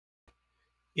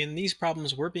In these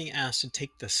problems, we're being asked to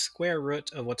take the square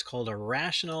root of what's called a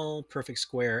rational perfect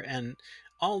square, and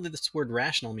all that this word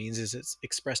rational means is it's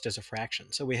expressed as a fraction.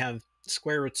 So we have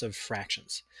square roots of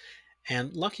fractions.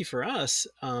 And lucky for us,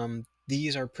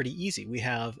 these are pretty easy. We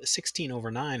have 16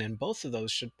 over 9, and both of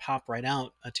those should pop right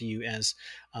out to you as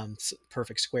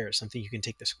perfect squares, something you can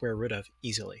take the square root of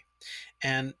easily.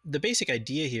 And the basic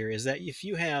idea here is that if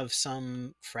you have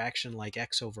some fraction like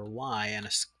x over y and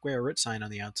a square root sign on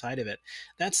the outside of it,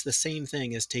 that's the same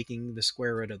thing as taking the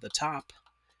square root of the top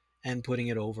and putting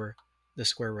it over the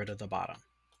square root of the bottom.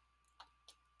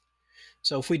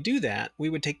 So if we do that, we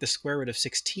would take the square root of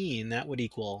 16, that would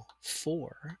equal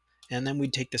 4. And then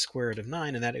we'd take the square root of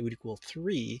 9, and that would equal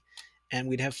 3. And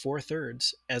we'd have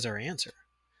 4/3 as our answer.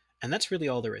 And that's really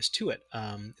all there is to it.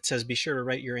 It says be sure to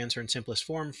write your answer in simplest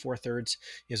form. 4/3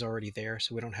 is already there,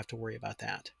 so we don't have to worry about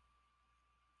that.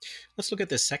 Let's look at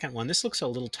this second one. This looks a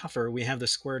little tougher. We have the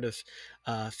square root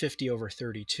of 50 over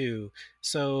 32.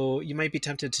 So you might be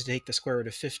tempted to take the square root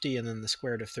of 50 and then the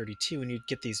square root of 32, and you'd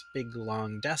get these big,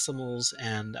 long decimals,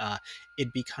 and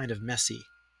it'd be kind of messy.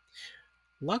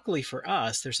 Luckily for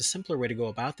us, there's a simpler way to go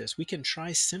about this. We can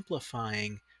try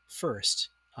simplifying first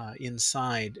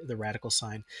inside the radical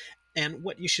sign. And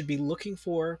what you should be looking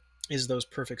for is those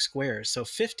perfect squares. So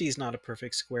 50 is not a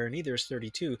perfect square, neither is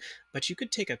 32, but you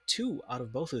could take a 2 out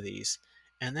of both of these,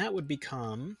 and that would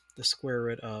become the square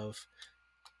root of,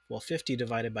 well, 50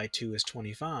 divided by 2 is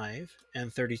 25,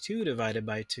 and 32 divided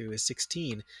by 2 is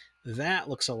 16. That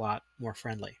looks a lot more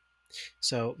friendly.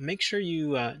 So make sure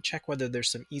you check whether there's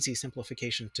some easy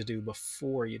simplification to do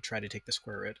before you try to take the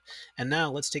square root. And now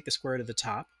let's take the square root of the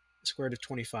top. The square root of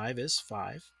 25 is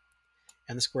 5.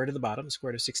 And the square root of the bottom, the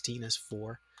square root of 16 is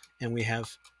 4. And we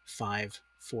have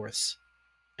 5/4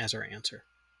 as our answer.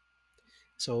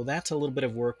 So that's a little bit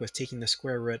of work with taking the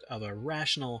square root of a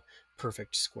rational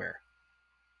perfect square.